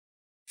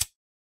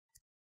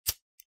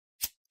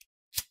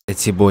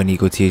It's your boy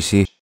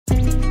NikoTC.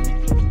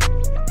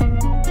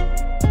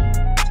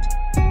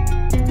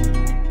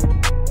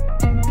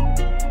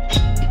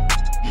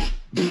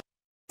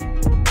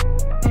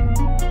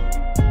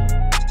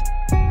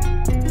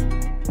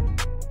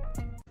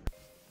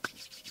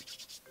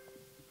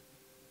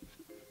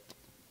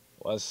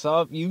 What's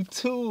up,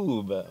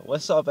 YouTube?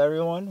 What's up,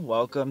 everyone?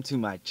 Welcome to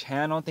my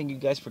channel. Thank you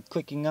guys for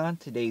clicking on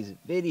today's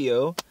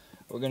video.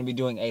 We're going to be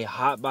doing a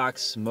Hotbox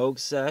smoke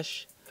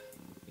sesh.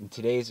 In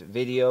today's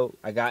video,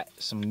 I got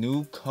some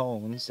new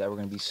cones that we're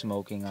going to be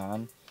smoking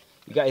on.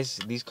 You guys,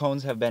 these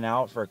cones have been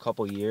out for a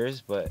couple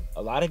years, but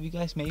a lot of you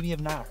guys maybe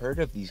have not heard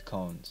of these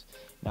cones.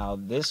 Now,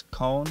 this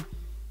cone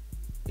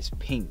is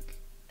pink.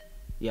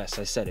 Yes,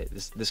 I said it.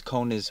 This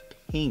cone is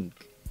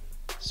pink.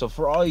 So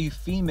for all you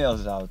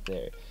females out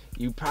there,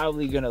 you're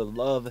probably gonna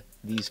love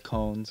these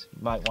cones.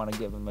 You might want to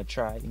give them a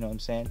try, you know what I'm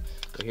saying?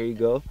 So here you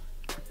go.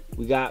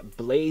 We got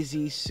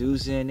Blazy,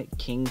 Susan,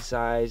 king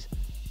size.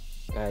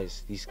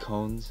 Guys, these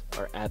cones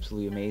are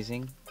absolutely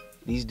amazing.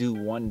 These do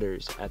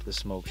wonders at the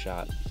smoke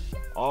shop.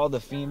 All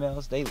the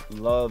females, they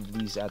love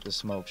these at the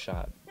smoke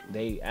shop.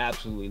 They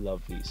absolutely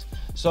love these.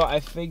 So I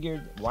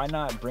figured, why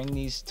not bring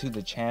these to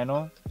the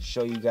channel,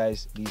 show you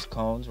guys these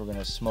cones. We're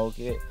gonna smoke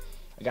it.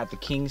 I got the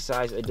king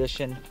size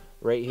edition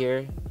right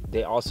here.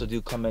 They also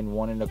do come in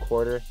 1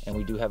 1/4, and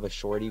we do have a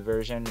shorty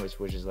version,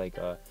 which is like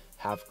a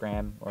 ½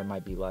 gram, or it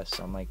might be less,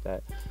 something like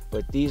that.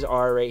 But these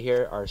are right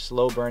here are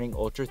slow burning,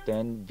 ultra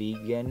thin,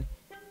 vegan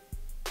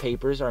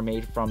papers. Are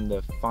made from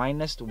the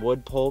finest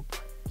wood pulp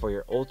for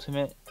your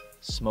ultimate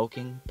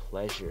smoking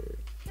pleasure.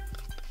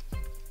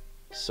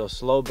 So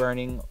slow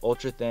burning,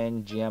 ultra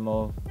thin,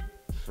 GMO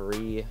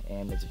free,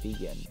 and it's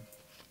vegan.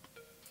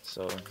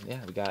 So yeah,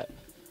 we got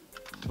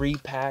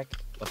 3-pack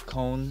of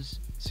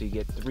cones. So you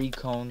get 3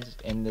 cones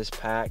in this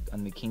pack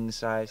on the king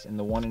size. In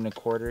the 1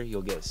 1/4,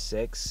 you'll get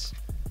 6.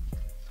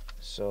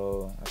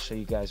 So I'll show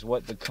you guys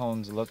what the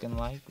cone's looking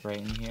like right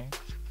in here.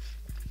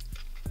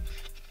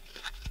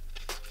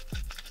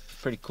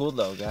 Pretty cool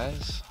though,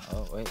 guys.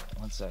 Oh wait,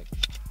 one sec.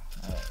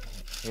 All right,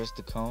 here's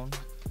the cone.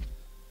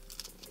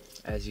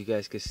 As you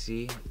guys can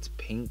see, it's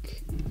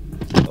pink.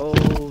 Oh,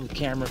 the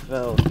camera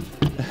fell.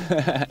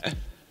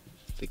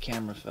 The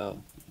camera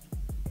fell.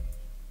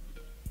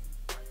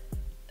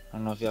 I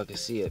don't know if y'all can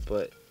see it,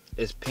 but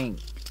it's pink.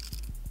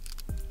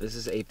 This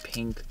is a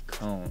pink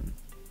cone.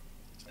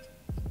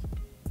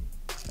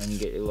 And you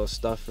get your little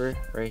stuffer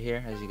right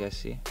here, as you guys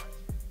see.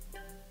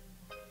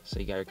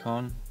 So you got your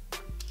cone.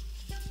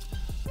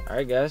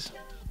 Alright guys,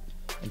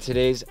 in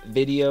today's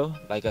video,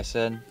 like I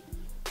said,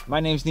 my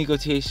name's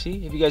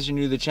NikoTC. If you guys are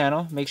new to the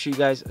channel, make sure you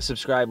guys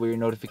subscribe with your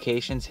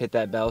notifications. Hit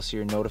that bell so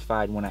you're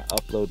notified when I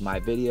upload my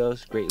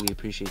videos. Greatly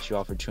appreciate you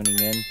all for tuning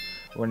in.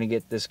 We're gonna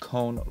get this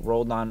cone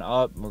rolled on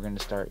up. We're gonna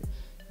start,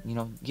 you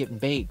know, getting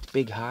baked,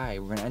 big high.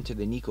 We're gonna enter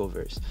the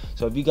NikoVerse.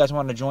 So if you guys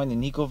want to join the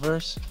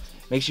NikoVerse,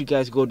 make sure you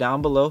guys go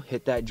down below,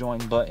 hit that join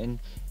button.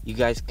 You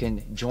guys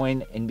can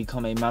join and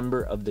become a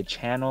member of the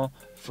channel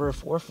for a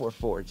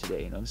 444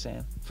 today, you know what I'm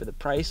saying? For the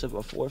price of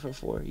a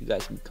 444, you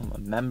guys can become a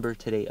member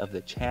today of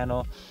the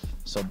channel.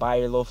 So buy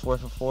your little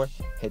 444,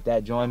 hit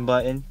that join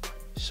button,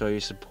 show your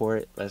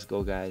support. Let's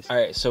go, guys. All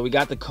right, so we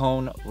got the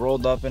cone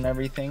rolled up and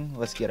everything.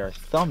 Let's get our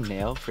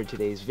thumbnail for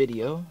today's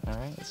video. All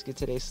right, let's get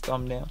today's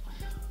thumbnail.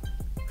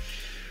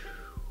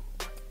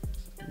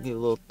 Get a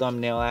little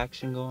thumbnail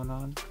action going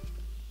on.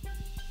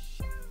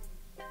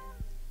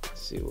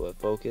 Let's see what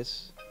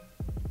focus.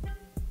 All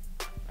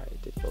right,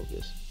 it did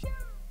focus.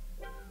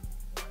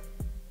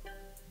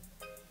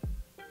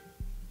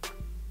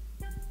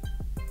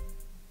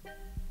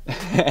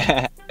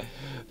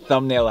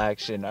 Thumbnail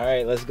action. All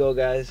right, let's go,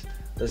 guys.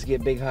 Let's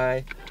get big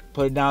high.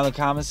 Put it down in the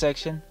comment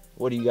section.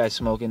 What are you guys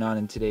smoking on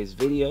in today's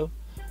video?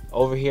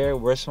 Over here,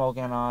 we're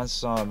smoking on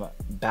some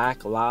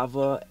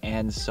baklava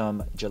and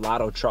some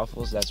gelato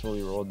truffles. That's what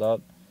we rolled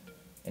up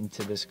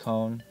into this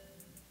cone.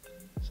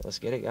 So let's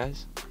get it,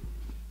 guys.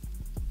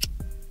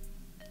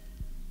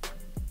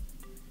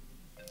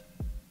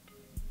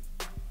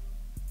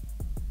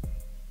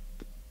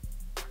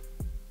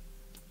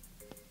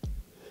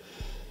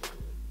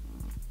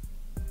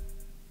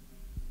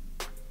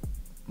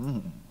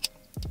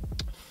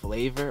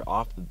 Flavor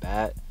off the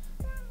bat,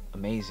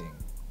 amazing.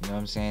 You know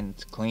what I'm saying?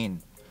 It's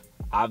clean.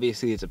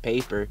 Obviously, it's a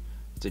paper,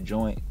 it's a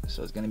joint,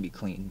 so it's gonna be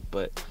clean.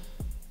 But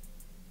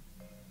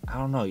I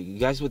don't know. You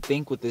guys would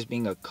think with this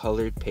being a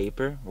colored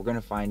paper, we're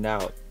gonna find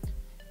out.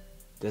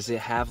 Does it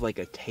have like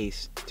a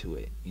taste to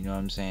it? You know what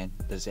I'm saying?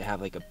 Does it have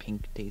like a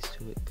pink taste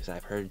to it? Because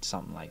I've heard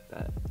something like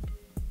that.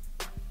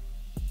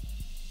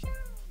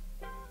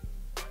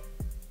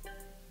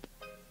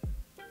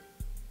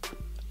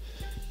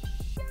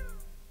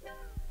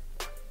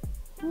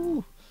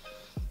 Woo.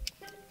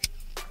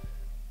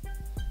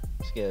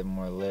 Let's get it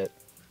more lit.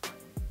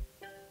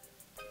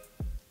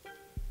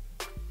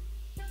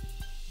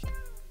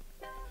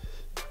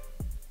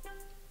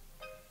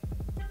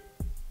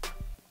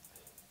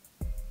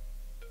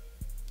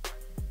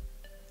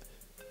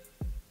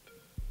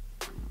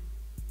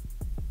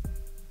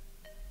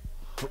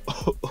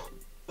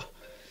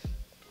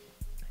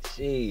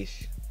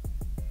 Sheesh.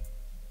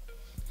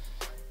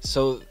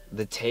 So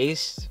the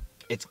taste,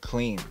 it's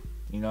clean.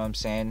 You know what I'm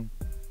saying?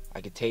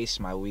 I could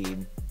taste my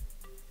weed.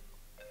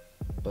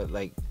 But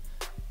like,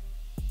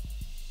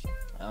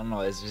 I don't know,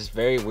 it's just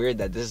very weird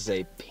that this is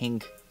a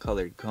pink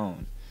colored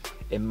cone.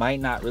 It might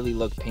not really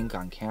look pink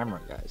on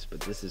camera, guys, but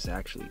this is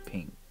actually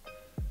pink. I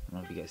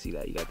don't know if you guys see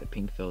that. You got the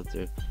pink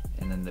filter,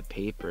 and then the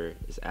paper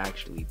is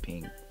actually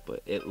pink,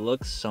 but it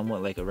looks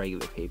somewhat like a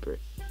regular paper.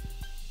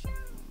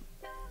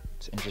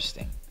 It's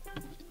interesting.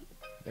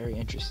 Very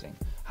interesting.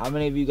 How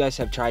many of you guys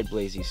have tried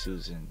Blazy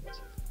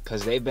Susans?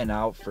 Because they've been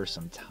out for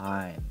some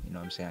time. You know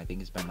what I'm saying? I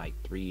think it's been like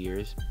 3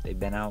 years they've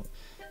been out.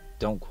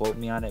 Don't quote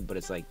me on it, but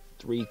it's like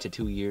 3 to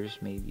 2 years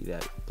maybe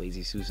that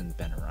Blazy Susan's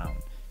been around.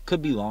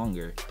 Could be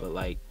longer, but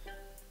like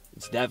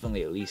it's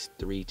definitely at least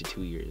 3 to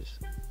 2 years.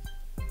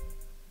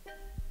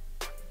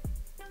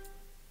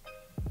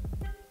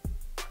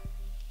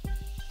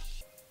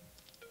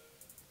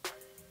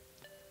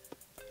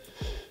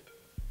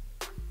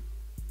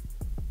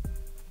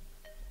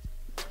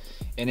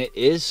 And it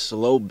is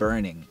slow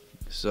burning.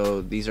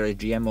 So these are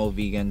GMO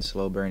vegan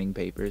slow burning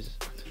papers.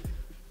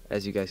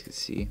 As you guys can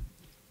see,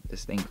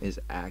 this thing is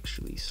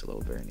actually slow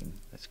burning.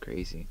 That's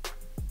crazy.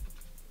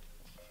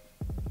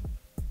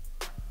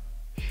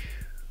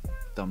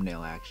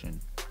 Thumbnail action.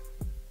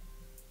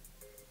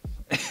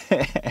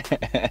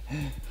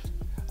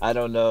 I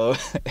don't know.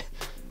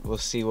 We'll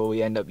see what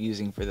we end up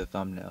using for the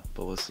thumbnail,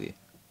 but we'll see.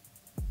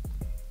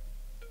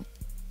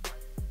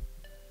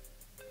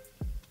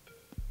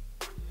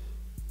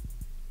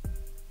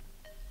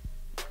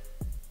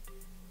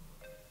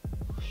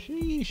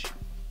 Sheesh.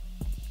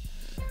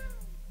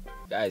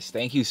 Guys,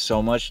 thank you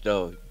so much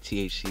though,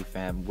 THC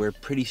fam. We're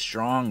pretty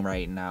strong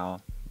right now.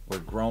 We're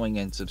growing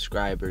in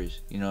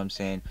subscribers, you know what I'm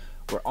saying?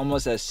 We're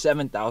almost at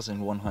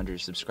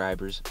 7,100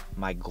 subscribers.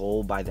 My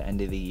goal by the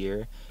end of the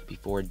year,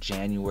 before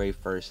January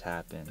 1st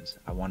happens,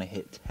 I want to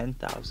hit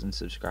 10,000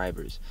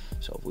 subscribers.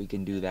 So if we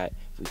can do that,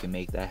 if we can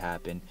make that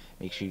happen,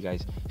 make sure you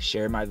guys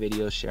share my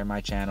videos, share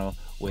my channel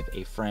with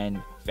a friend,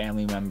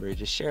 family member.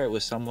 Just share it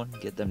with someone,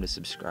 get them to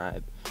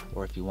subscribe.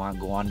 Or if you want,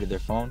 go onto their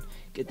phone,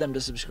 get them to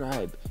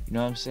subscribe. You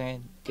know what I'm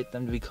saying? Get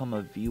them to become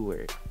a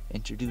viewer.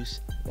 Introduce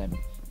them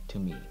to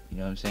me. You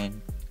know what I'm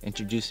saying?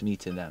 Introduce me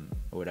to them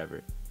or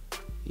whatever.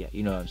 Yeah,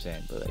 you know what I'm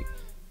saying. But like,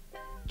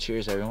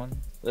 cheers everyone.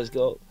 Let's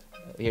go.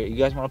 Here, you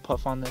guys want to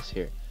puff on this?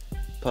 Here,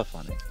 puff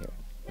on it. Here,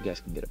 you guys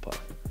can get a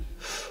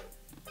puff.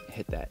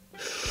 Hit that.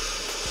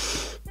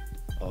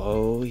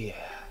 Oh yeah.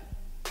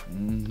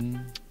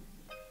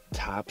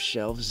 Top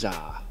shelf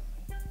za.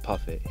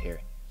 Puff it. Here,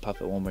 puff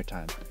it one more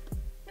time.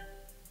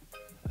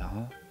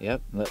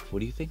 Yep. What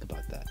do you think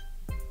about that?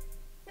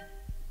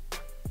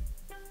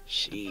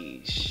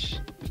 Sheesh.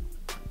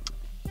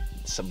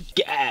 Some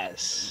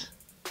gas.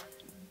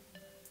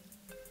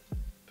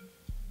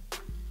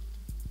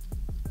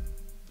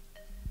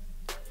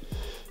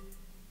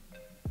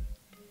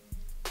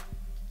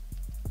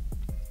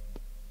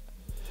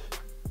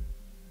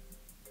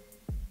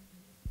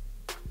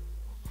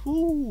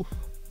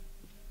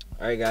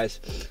 Alright guys,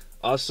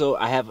 also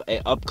I have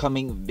an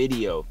upcoming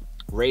video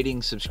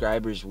rating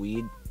subscribers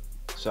weed,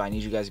 so I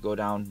need you guys to go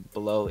down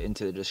below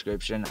into the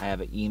description. I have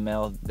an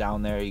email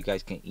down there. You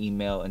guys can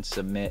email and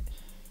submit,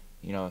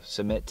 you know,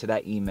 submit to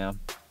that email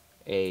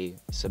a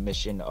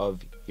submission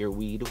of your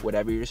weed,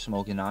 whatever you're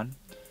smoking on.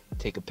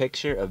 Take a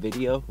picture, a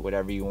video,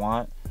 whatever you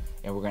want,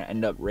 and we're gonna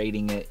end up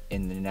rating it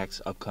in the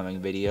next upcoming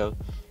video.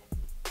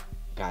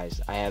 Guys,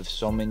 I have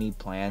so many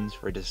plans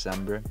for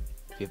December.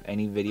 If you have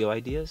any video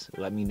ideas,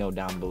 let me know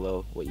down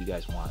below what you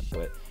guys want.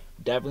 But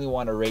definitely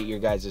want to rate your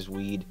guys'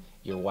 weed,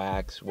 your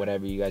wax,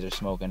 whatever you guys are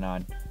smoking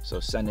on. So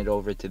send it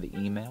over to the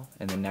email,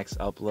 and the next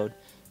upload,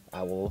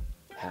 I will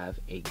have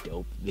a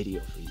dope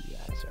video for you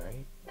guys,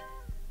 alright?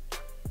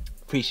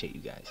 Appreciate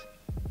you guys.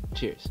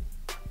 Cheers.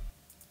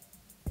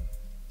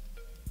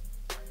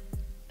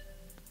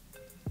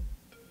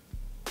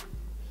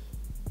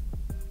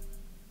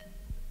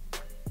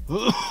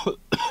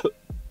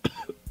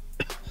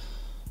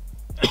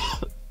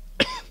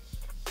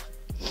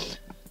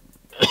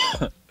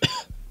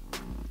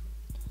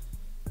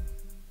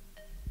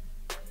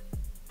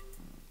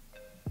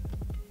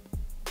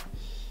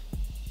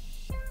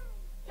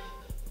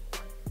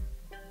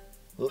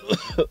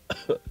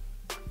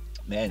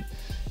 Man,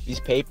 these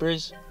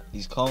papers,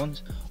 these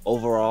cones,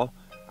 overall,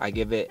 I'll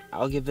give it,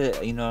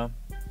 you know,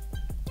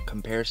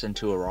 comparison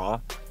to a raw.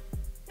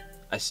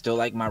 I still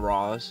like my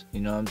raws,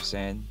 you know what I'm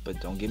saying? But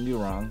don't get me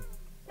wrong,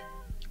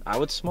 I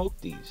would smoke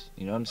these,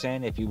 you know what I'm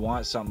saying? If you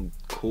want something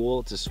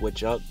cool to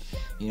switch up,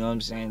 you know what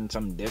I'm saying?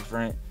 Something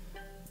different,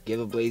 give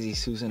a Blazy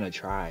Susan a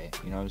try,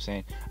 you know what I'm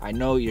saying? I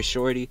know you're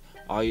shorty,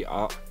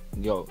 all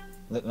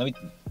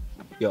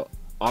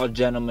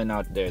gentlemen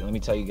out there, let me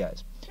tell you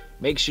guys,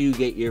 make sure you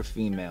get your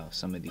female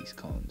some of these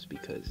cones,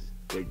 because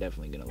they're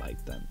definitely gonna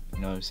like them, you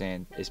know what I'm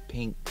saying? It's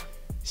pink,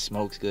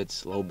 smokes good,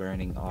 slow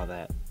burning, all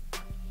that.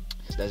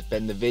 So that's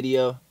been the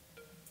video.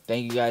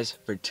 thank you guys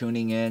for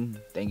tuning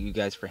in. Thank you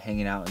guys for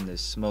hanging out in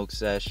this smoke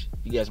sesh.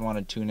 If you guys want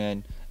to tune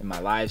in my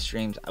live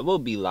streams, I will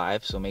be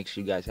live, so make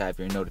sure you guys have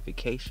your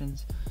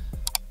notifications.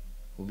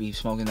 We'll be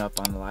smoking up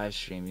on the live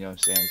stream, you know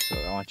what I'm saying? So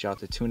I want y'all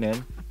to tune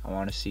in. I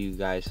want to see you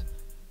guys,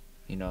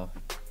 you know,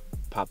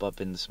 pop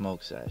up in the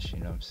smoke sesh, you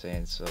know what I'm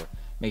saying? So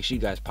make sure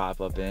you guys pop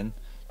up in,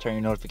 turn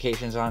your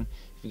notifications on.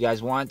 If you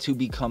guys want to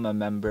become a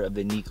member of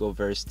the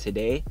NikoVerse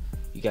today,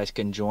 you guys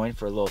can join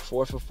for a little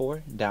 4 for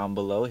 4 down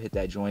below. Hit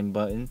that join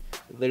button.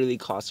 It literally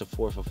costs a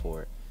 4 for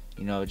 4.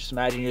 You know, just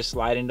imagine you're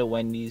sliding to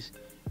Wendy's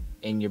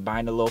and you're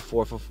buying a little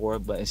 4 for 4,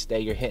 but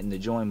instead you're hitting the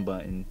join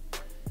button,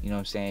 you know what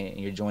I'm saying, and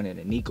you're joining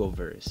the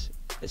NikoVerse.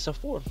 It's a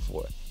 4 for 4,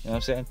 you know what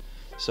I'm saying?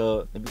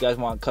 So if you guys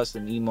want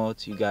custom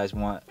emotes, you guys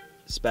want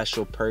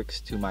special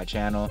perks to my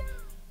channel,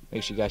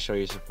 make sure you guys show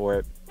your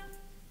support.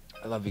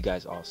 I love you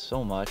guys all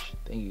so much.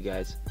 Thank you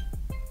guys.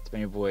 It's been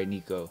your boy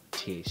Niko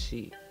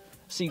THC.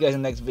 See you guys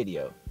in the next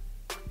video.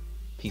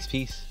 Peace,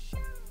 peace.